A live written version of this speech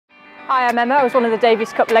Hi, I'm Emma. I was one of the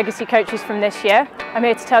Davis Cup Legacy coaches from this year. I'm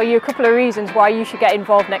here to tell you a couple of reasons why you should get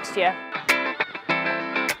involved next year.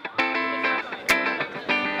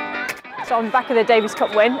 So on the back of the Davis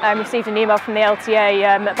Cup win, I received an email from the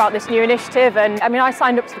LTA about this new initiative, and I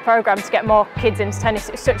signed up to the programme to get more kids into tennis.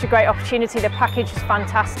 It's such a great opportunity. The package is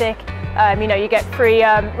fantastic. You get free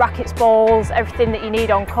rackets, balls, everything that you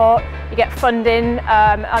need on court. You get funding,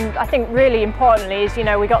 and I think really importantly is,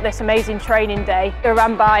 we got this amazing training day. They were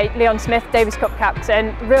run by Leon Smith, Davis Cup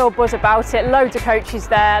captain. Real buzz about it, loads of coaches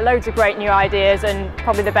there, loads of great new ideas, and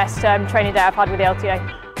probably the best training day I've had with the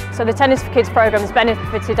LTA. So the Tennis for Kids programme has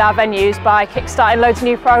benefited our venues by kick-starting loads of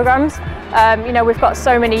new programmes. We've got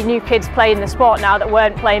so many new kids playing the sport now that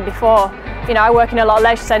weren't playing before. I work in a lot of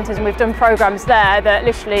leisure centres, and we've done programmes there that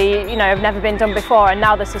literally, have never been done before, and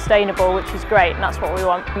now they're sustainable, which is great, and that's what we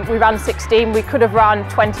want. We ran 16, we could have run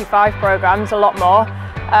 25 programmes, a lot more.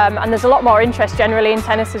 And there's a lot more interest generally in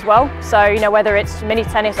tennis as well. So, whether it's mini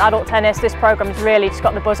tennis, adult tennis, this programme's really just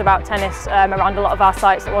got the buzz about tennis around a lot of our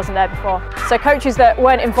sites that wasn't there before. So coaches that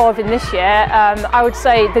weren't involved in this year, I would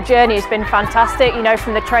say the journey has been fantastic,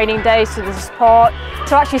 from the training days to the support,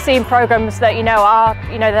 to actually seeing programmes that,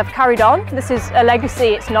 they've carried on. This is a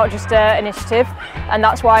legacy, it's not just an initiative. And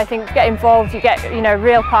that's why I think get involved, you get, a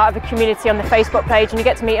real part of a community on the Facebook page, and you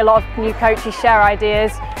get to meet a lot of new coaches, share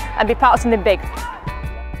ideas, and be part of something big.